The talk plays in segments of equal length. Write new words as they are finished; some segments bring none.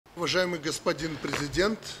Уважаемый господин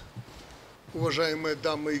президент, уважаемые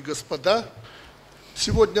дамы и господа,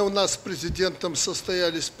 сегодня у нас с президентом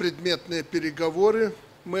состоялись предметные переговоры.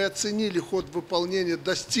 Мы оценили ход выполнения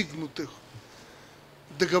достигнутых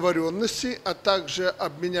договоренностей, а также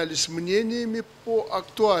обменялись мнениями по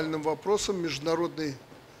актуальным вопросам международной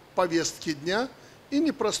повестки дня и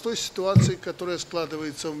непростой ситуации, которая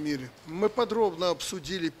складывается в мире. Мы подробно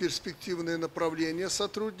обсудили перспективные направления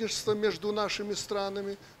сотрудничества между нашими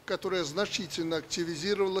странами, которое значительно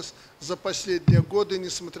активизировалось за последние годы,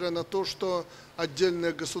 несмотря на то, что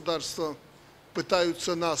отдельные государства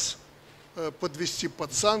пытаются нас подвести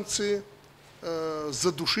под санкции,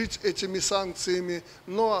 задушить этими санкциями,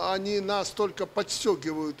 но они нас только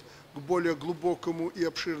подстегивают к более глубокому и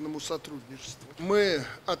обширному сотрудничеству. Мы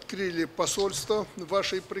открыли посольство в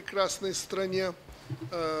вашей прекрасной стране,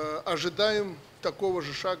 ожидаем такого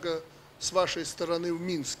же шага с вашей стороны в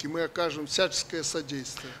Минске. Мы окажем всяческое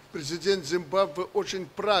содействие. Президент Зимбабве очень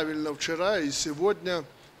правильно вчера и сегодня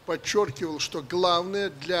подчеркивал, что главное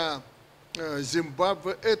для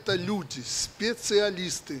Зимбабве – это люди,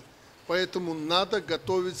 специалисты. Поэтому надо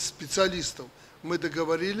готовить специалистов. Мы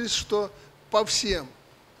договорились, что по всем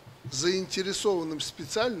заинтересованным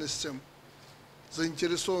специальностям,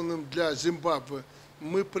 заинтересованным для Зимбабве,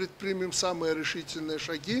 мы предпримем самые решительные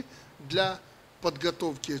шаги для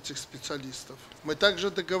подготовки этих специалистов. Мы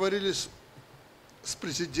также договорились с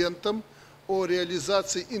президентом о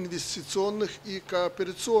реализации инвестиционных и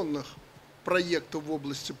кооперационных проектов в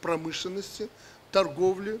области промышленности,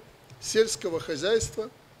 торговли, сельского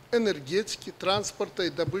хозяйства, энергетики, транспорта и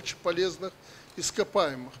добычи полезных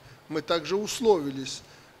ископаемых. Мы также условились,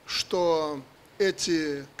 что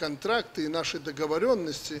эти контракты и наши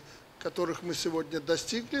договоренности, которых мы сегодня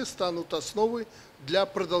достигли, станут основой для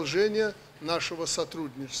продолжения нашего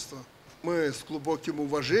сотрудничества. Мы с глубоким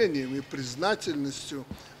уважением и признательностью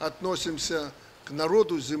относимся к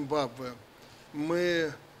народу Зимбабве.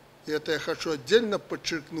 Мы, это я хочу отдельно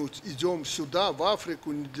подчеркнуть, идем сюда, в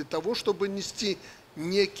Африку, не для того, чтобы нести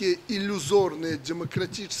некие иллюзорные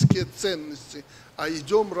демократические ценности, а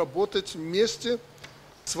идем работать вместе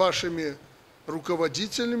с вашими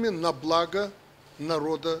руководителями на благо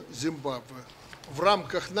народа Зимбабве. В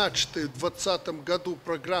рамках начатой в 2020 году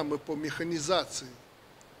программы по механизации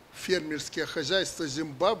фермерские хозяйства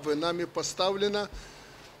Зимбабве нами поставлено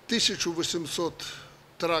 1800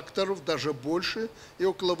 тракторов, даже больше, и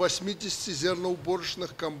около 80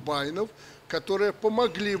 зерноуборочных комбайнов, которые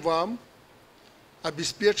помогли вам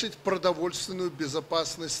обеспечить продовольственную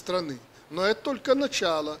безопасность страны. Но это только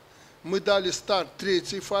начало. Мы дали старт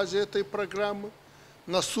третьей фазе этой программы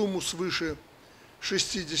на сумму свыше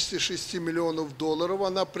 66 миллионов долларов.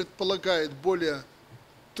 Она предполагает более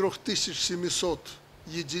 3700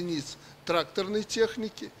 единиц тракторной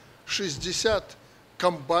техники, 60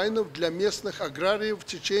 комбайнов для местных аграриев в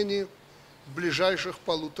течение ближайших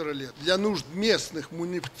 1,5 лет. Для нужд местных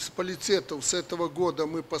муниципалитетов с этого года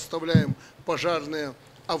мы поставляем пожарные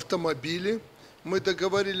автомобили. Мы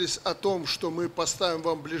договорились о том, что мы поставим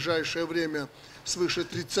вам в ближайшее время свыше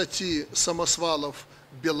 30 самосвалов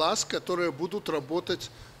БелАЗ, которые будут работать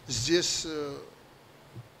здесь,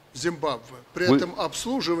 в Зимбабве. При этом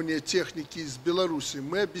обслуживание техники из Беларуси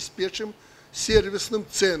мы обеспечим сервисным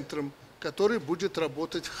центром, который будет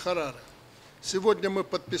работать в Хараре. Сегодня мы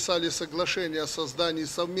подписали соглашение о создании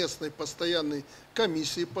совместной постоянной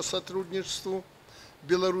комиссии по сотрудничеству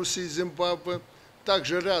Беларуси и Зимбабве,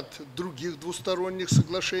 также ряд других двусторонних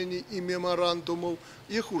соглашений и меморандумов,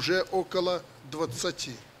 их уже около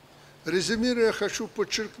 20. Резюмируя, хочу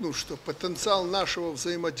подчеркнуть, что потенциал нашего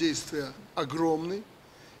взаимодействия огромный,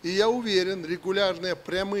 и я уверен, регулярные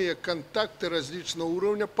прямые контакты различного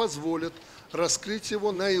уровня позволят раскрыть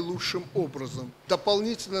его наилучшим образом.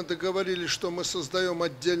 Дополнительно договорились, что мы создаем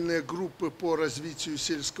отдельные группы по развитию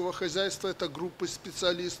сельского хозяйства, это группы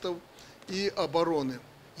специалистов и обороны.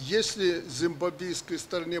 Если зимбабвийской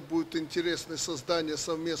стороне будет интересно создание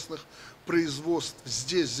совместных производств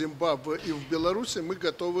здесь, в Зимбабве и в Беларуси, мы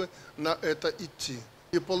готовы на это идти.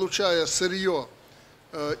 И получая сырье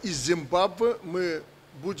из Зимбабве, мы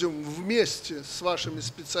будем вместе с вашими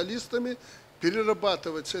специалистами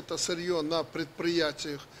перерабатывать это сырье на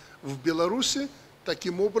предприятиях в Беларуси,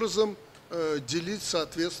 таким образом делить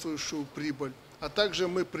соответствующую прибыль. А также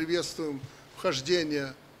мы приветствуем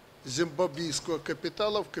вхождение зимбабвийского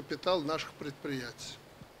капитала в капитал наших предприятий.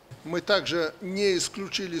 Мы также не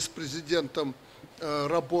исключили с президентом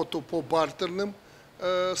работу по бартерным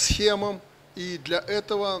схемам, и для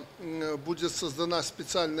этого будет создана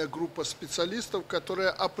специальная группа специалистов,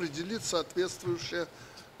 которая определит соответствующие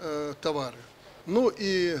товары. Ну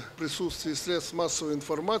и в присутствии средств массовой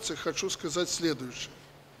информации хочу сказать следующее.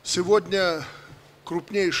 Сегодня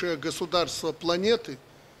крупнейшее государство планеты,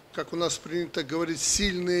 как у нас принято говорить,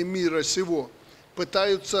 сильные мира сего,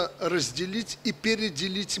 пытаются разделить и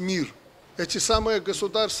переделить мир. Эти самые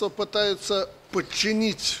государства пытаются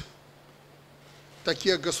подчинить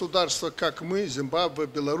такие государства, как мы, Зимбабве,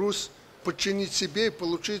 Беларусь, подчинить себе и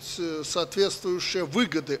получить соответствующие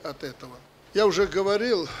выгоды от этого. Я уже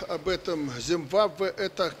говорил об этом. Зимбабве –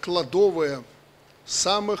 это кладовая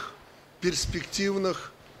самых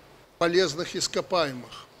перспективных, полезных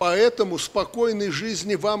ископаемых. Поэтому спокойной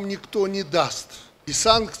жизни вам никто не даст. И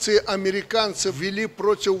санкции американцы ввели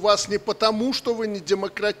против вас не потому, что вы не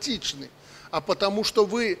демократичны, а потому, что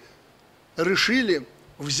вы решили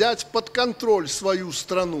взять под контроль свою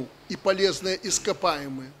страну и полезные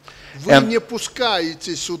ископаемые. Вы не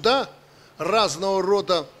пускаете сюда разного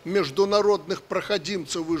рода международных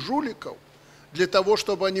проходимцев и жуликов для того,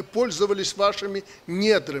 чтобы они пользовались вашими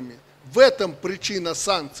недрами. В этом причина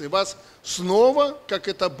санкций. Вас снова, как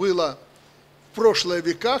это было в прошлые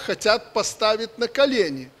века, хотят поставить на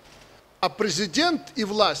колени. А президент и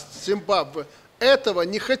власть Зимбабве этого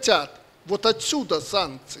не хотят. Вот отсюда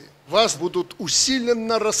санкции. Вас будут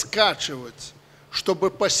усиленно раскачивать, чтобы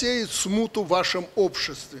посеять смуту в вашем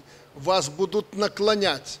обществе. Вас будут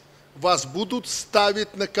наклонять, вас будут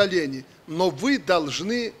ставить на колени. Но вы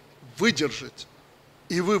должны выдержать.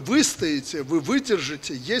 И вы выстоите, вы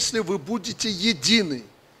выдержите, если вы будете едины,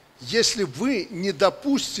 если вы не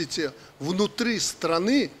допустите внутри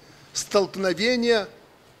страны столкновения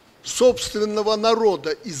собственного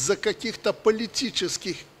народа из-за каких-то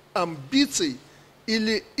политических амбиций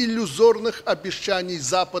или иллюзорных обещаний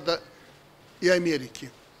Запада и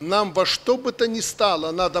Америки. Нам во что бы то ни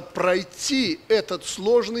стало надо пройти этот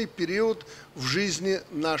сложный период в жизни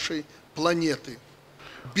нашей планеты.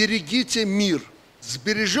 Берегите мир.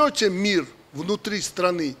 Сбережете мир внутри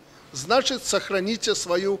страны, значит, сохраните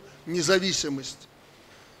свою независимость.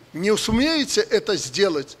 Не сумеете это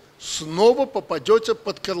сделать, снова попадете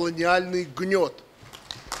под колониальный гнет.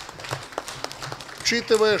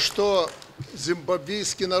 Учитывая, что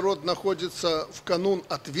зимбабвийский народ находится в канун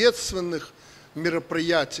ответственных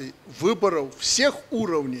мероприятий, выборов всех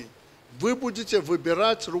уровней, вы будете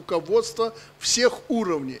выбирать руководство всех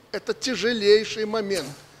уровней. Это тяжелейший момент,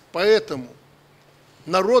 поэтому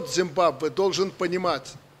народ Зимбабве должен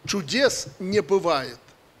понимать, чудес не бывает.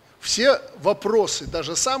 Все вопросы,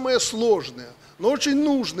 даже самые сложные, но очень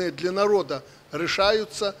нужные для народа,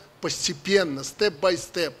 решаются постепенно,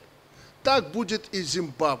 степ-бай-степ. Так будет и в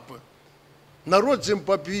Зимбабве. Народ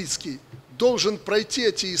зимбабвийский должен пройти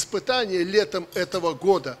эти испытания летом этого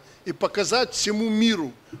года и показать всему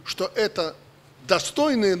миру, что это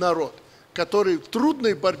достойный народ, который в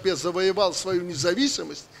трудной борьбе завоевал свою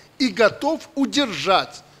независимость и готов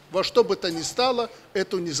удержать во что бы то ни стало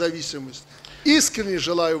эту независимость. Искренне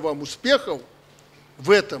желаю вам успехов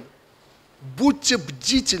в этом. Будьте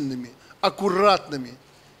бдительными, аккуратными.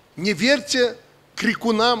 Не верьте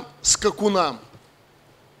крикунам, скакунам.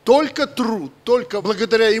 Только труд, только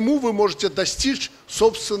благодаря ему вы можете достичь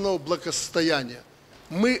собственного благосостояния.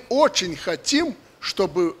 Мы очень хотим,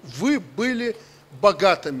 чтобы вы были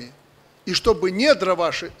богатыми и чтобы недра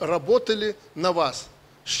ваши работали на вас.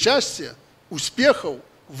 Счастья, успехов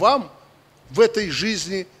вам в этой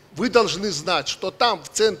жизни. Вы должны знать, что там, в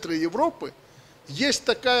центре Европы, есть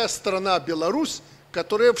такая страна Беларусь,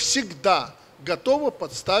 которая всегда готова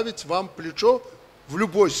подставить вам плечо в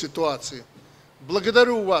любой ситуации.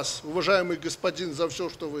 Благодарю вас, уважаемый господин, за все,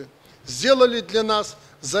 что вы сделали для нас,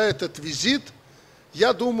 за этот визит.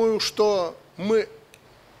 Я думаю, что мы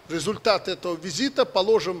результат этого визита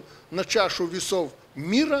положим на чашу весов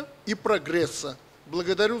мира и прогресса.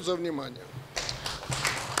 Благодарю за внимание.